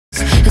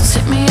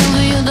Take me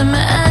over, you're the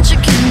magic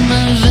in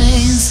my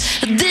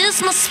veins.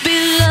 This must be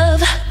love.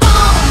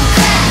 Boom,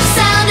 clap,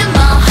 sound in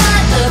my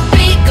heart. The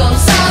beat goes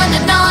on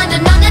and on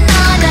and on and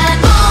on. That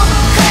boom,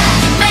 clap,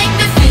 you make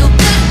me feel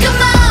good. Come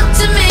on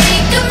to me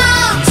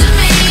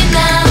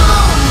now.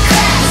 Boom,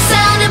 clap,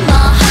 sound in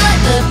my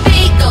heart. The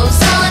beat goes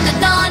on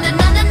and on and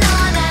on and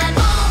on. That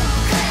boom,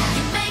 clap,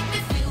 you make me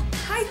feel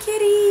good. Hi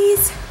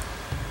kitties!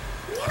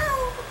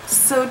 Meow!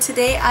 So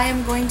today I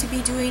am going to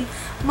be doing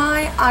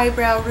my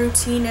eyebrow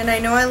routine, and I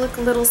know I look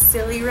a little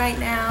silly right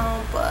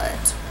now, but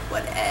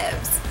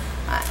whatevs.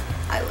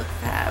 I look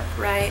fab,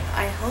 right?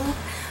 I hope.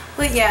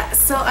 But yeah,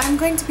 so I'm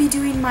going to be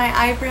doing my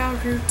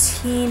eyebrow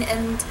routine,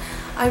 and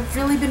I've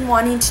really been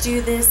wanting to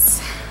do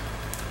this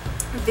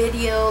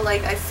video.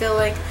 Like, I feel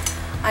like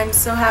I'm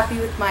so happy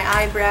with my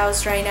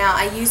eyebrows right now.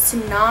 I used to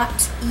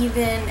not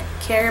even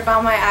care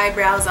about my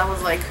eyebrows. I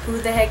was like,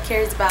 who the heck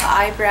cares about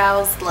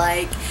eyebrows?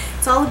 Like,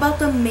 it's all about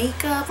the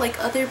makeup, like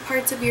other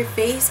parts of your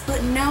face.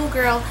 But no,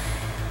 girl,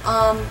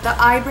 the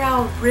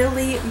eyebrow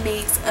really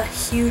makes a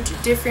huge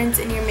difference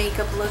in your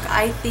makeup look,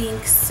 I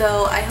think.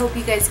 So I hope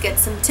you guys get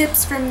some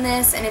tips from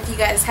this, and if you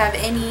guys have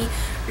any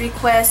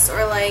requests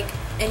or like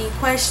any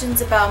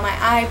questions about my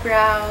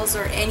eyebrows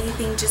or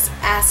anything, just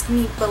ask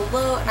me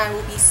below and I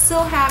will be so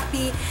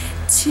happy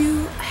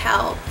to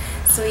help.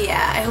 So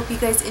yeah, I hope you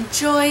guys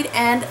enjoyed,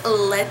 and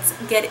let's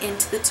get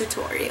into the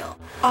tutorial.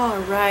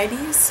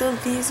 Alrighty, so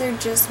these are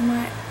just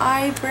my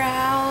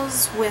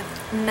eyebrows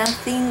with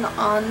nothing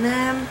on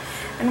them,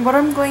 and what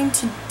I'm going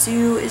to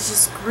do is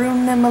just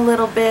groom them a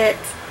little bit.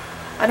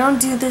 I don't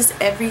do this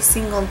every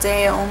single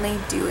day, I only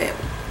do it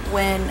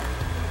when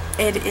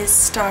it is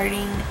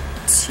starting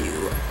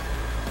to,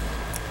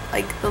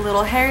 like, the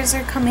little hairs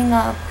are coming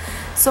up.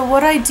 So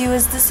what I do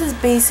is, this is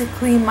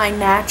basically my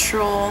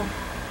natural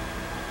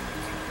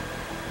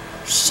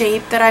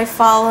shape that I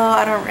follow.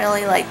 I don't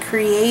really like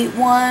create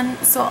one,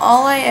 so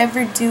all I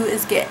ever do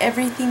is get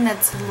everything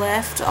that's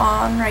left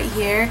on right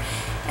here,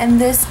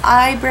 and this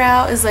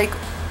eyebrow is like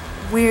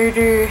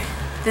weirder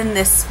than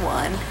this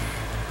one.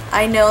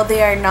 I know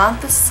they are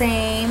not the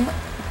same,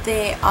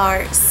 they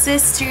are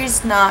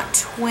sisters, not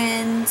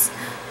twins,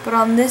 but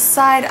on this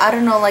side, I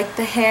don't know, like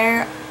the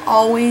hair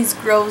always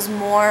grows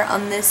more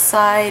on this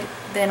side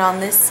than on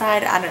this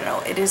side. I don't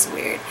know, it is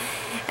weird.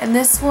 And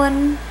this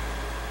one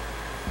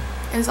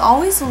is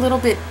always a little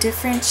bit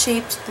different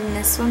shaped than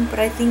this one, but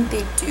I think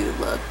they do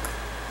look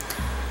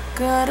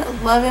good.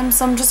 Love him.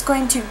 So I'm just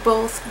going to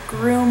both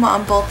groom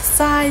on both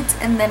sides,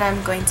 and then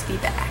I'm going to be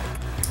back.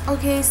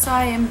 Okay, so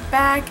I am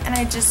back, and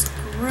I just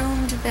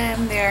groomed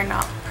them. They are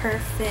not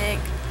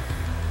perfect,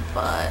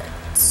 but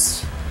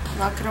I'm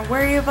not going to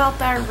worry about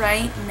that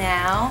right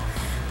now.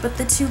 But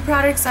the two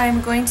products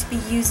I'm going to be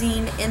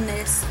using in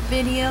this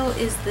video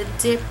is the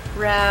Dip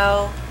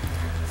Brow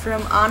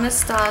from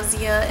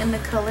Anastasia in the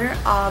color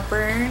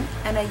Auburn,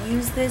 and I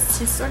use this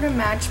to sort of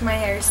match my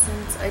hair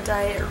since I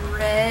dye it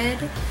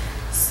red.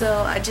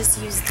 So I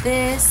just use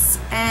this,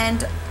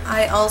 and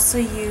I also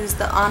use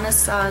the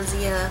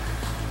Anastasia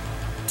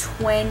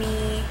 20,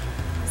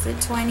 is it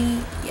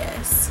 20?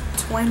 Yes,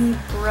 20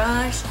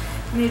 brush,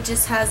 and it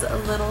just has a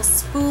little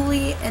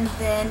spoolie and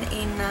then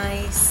a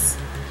nice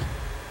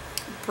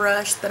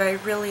brush that I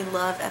really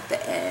love at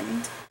the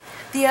end.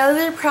 The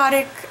other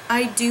product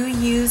I do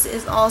use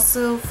is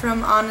also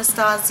from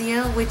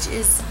Anastasia, which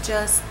is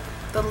just,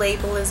 the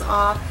label is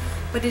off,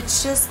 but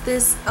it's just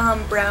this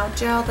brow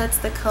gel. That's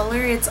the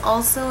color. It's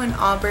also an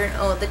Auburn,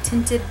 oh, the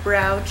tinted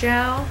brow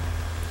gel.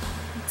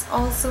 It's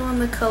also in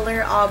the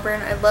color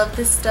Auburn. I love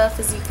this stuff,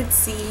 as you could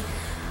see.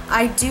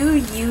 I do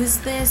use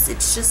this,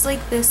 it's just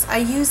like this. I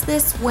use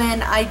this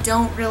when I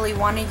don't really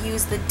want to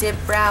use the dip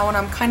brow, and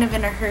I'm kind of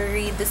in a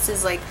hurry. This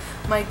is like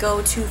my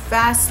go-to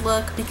fast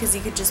look because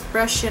you could just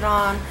brush it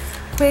on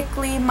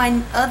quickly.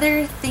 My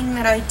other thing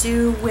that I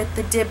do with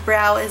the dip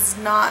brow is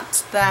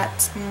not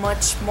that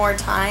much more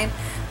time,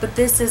 but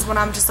this is when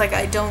I'm just like,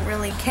 I don't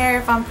really care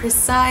if I'm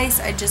precise,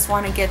 I just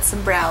want to get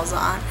some brows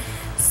on.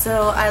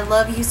 So I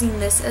love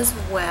using this as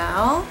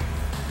well.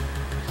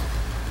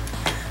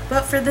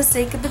 But for the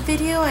sake of the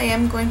video, I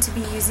am going to be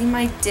using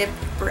my dip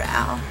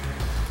brow.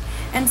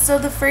 And so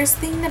the first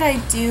thing that I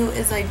do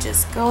is I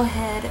just go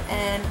ahead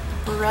and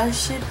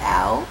brush it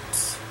out.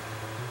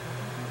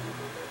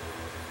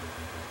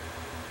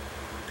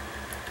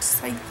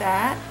 Just like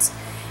that.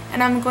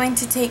 And I'm going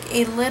to take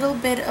a little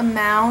bit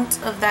amount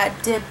of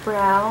that dip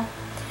brow.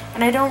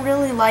 And I don't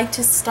really like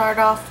to start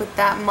off with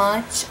that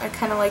much. I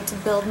kind of like to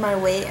build my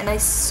way, and I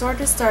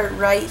sort of start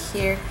right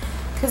here.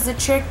 Because the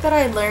trick that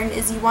I learned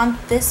is you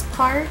want this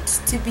part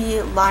to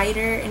be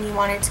lighter, and you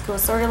want it to go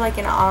sort of like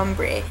an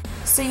ombre.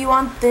 So you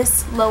want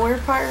this lower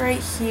part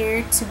right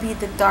here to be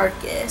the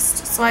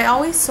darkest. So I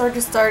always sort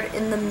of start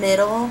in the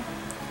middle,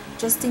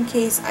 just in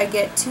case I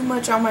get too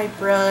much on my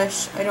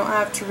brush. I don't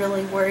have to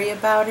really worry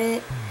about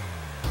it.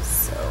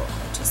 So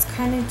I just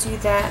kind of do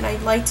that, and I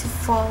like to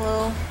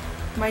follow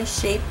my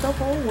shape the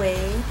whole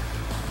way.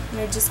 And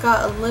I just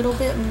got a little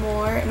bit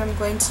more, and I'm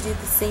going to do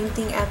the same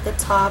thing at the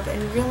top,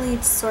 and really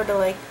it's sort of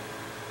like,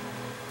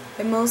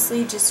 I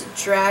mostly just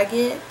drag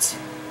it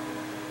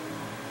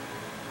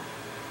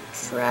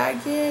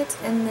drag it,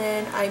 and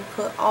then I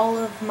put all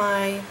of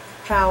my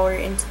power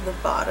into the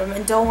bottom.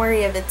 And don't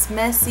worry if it's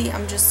messy,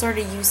 I'm just sort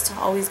of used to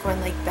always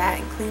going like that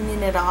and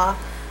cleaning it off,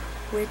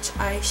 which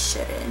I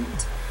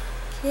shouldn't.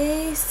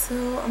 Okay,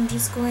 so I'm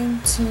just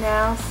going to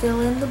now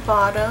fill in the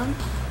bottom,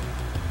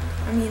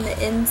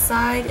 the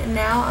inside, and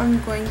now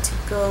I'm going to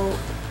go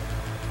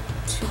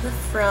to the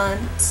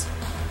front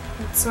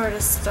and sort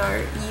of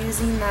start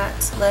using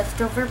that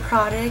leftover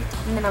product,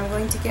 and then I'm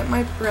going to get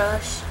my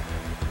brush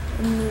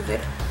and move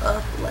it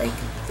up like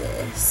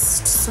this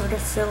to sort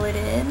of fill it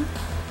in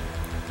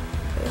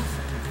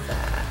with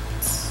that.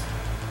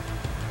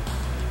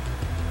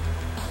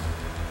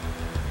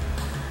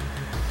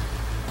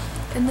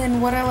 And then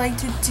what I like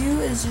to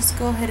do is just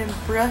go ahead and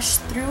brush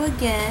through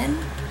again.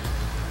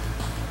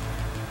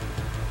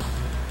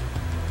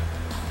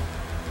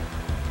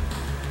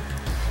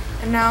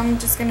 And now I'm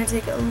just going to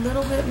take a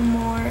little bit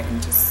more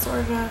and just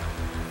sort of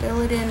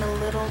fill it in a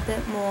little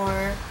bit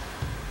more.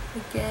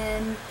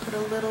 Again, put a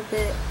little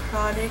bit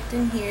product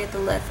in here, the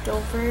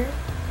leftover,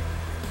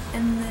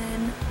 and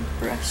then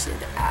brush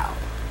it out.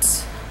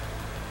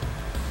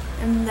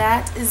 And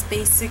that is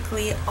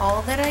basically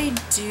all that I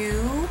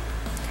do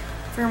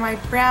for my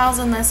brows,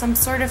 unless I'm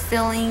sort of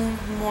feeling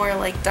more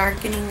like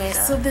darkening it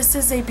up. So this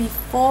is a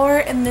before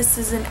and this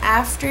is an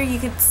after. You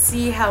can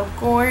see how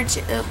gorgeous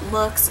it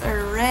looks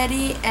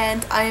already,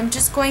 and I am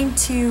just going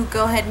to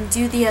go ahead and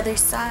do the other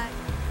side.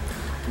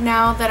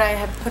 Now that I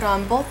have put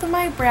on both of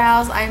my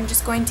brows, I am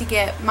just going to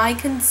get my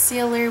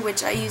concealer,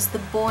 which I use the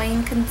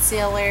Boing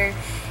concealer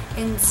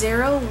in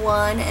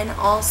 01, and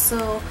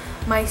also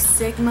my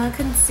Sigma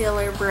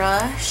concealer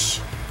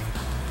brush.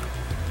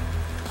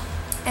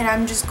 And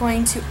I'm just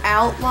going to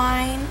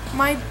outline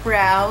my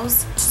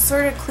brows to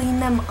sort of clean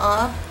them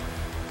up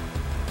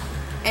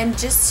and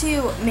just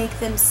to make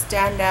them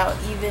stand out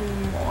even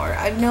more.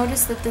 I've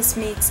noticed that this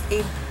makes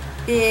a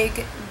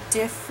big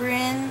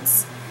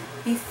difference.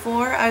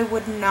 Before I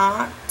would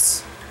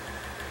not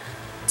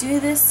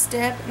do this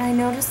step, and I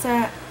noticed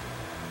that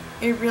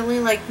it really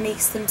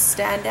makes them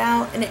stand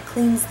out and it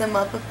cleans them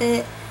up a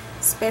bit,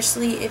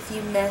 especially if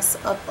you mess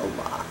up a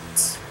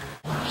lot.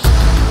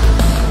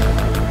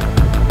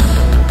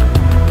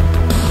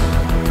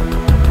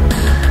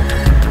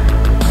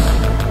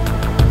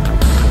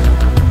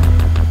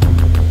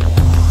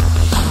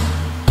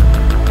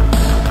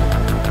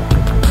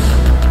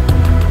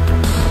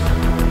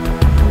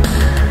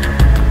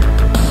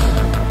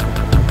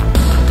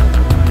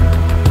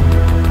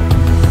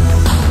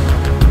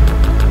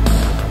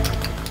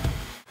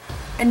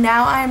 And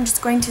now I'm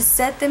just going to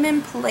set them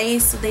in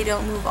place so they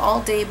don't move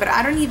all day, but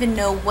I don't even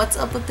know what's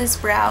up with this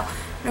brow.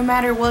 No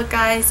matter what,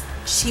 guys,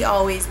 she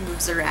always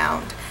moves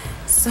around.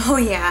 So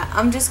yeah,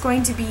 I'm just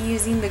going to be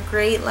using the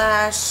Great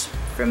Lash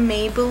from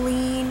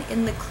Maybelline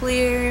in the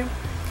clear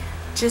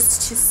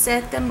just to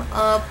set them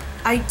up.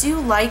 I do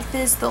like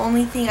this. The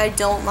only thing I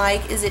don't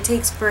like is it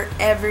takes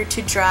forever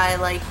to dry.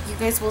 You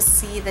guys will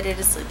see that it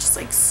is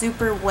just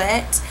super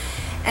wet.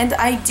 And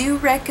I do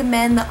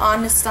recommend the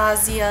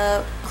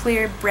Anastasia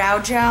clear brow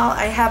gel.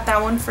 I had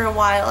that one for a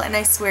while, and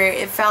I swear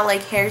it felt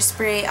like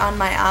hairspray on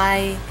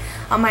my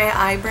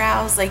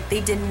eyebrows.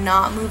 They did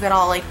not move at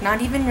all.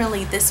 Not even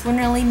really. This one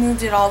really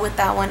moved at all with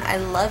that one. I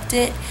loved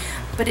it,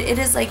 but it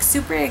is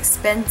super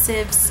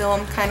expensive, so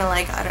I'm kind of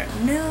I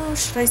don't know,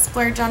 should I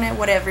splurge on it?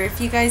 Whatever.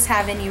 If you guys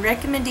have any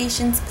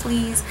recommendations,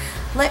 please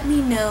let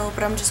me know.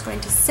 But I'm just going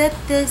to set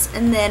this,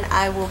 and then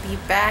I will be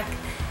back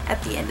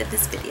at the end of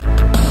this video.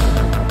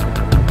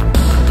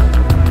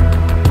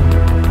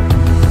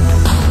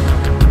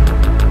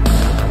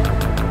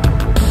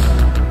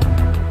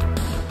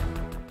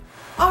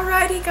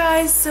 Alrighty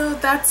guys, so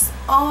that's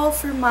all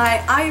for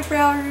my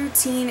eyebrow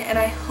routine, and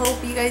I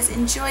hope you guys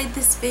enjoyed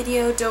this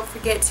video. Don't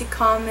forget to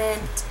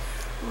comment,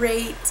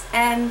 rate,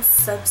 and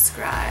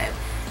subscribe.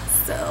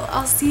 So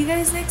I'll see you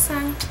guys next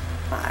time.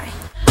 Bye.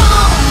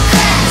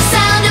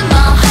 Sound in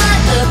my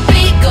heart, the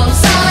beat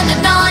goes on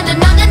and on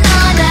and on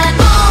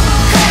and on.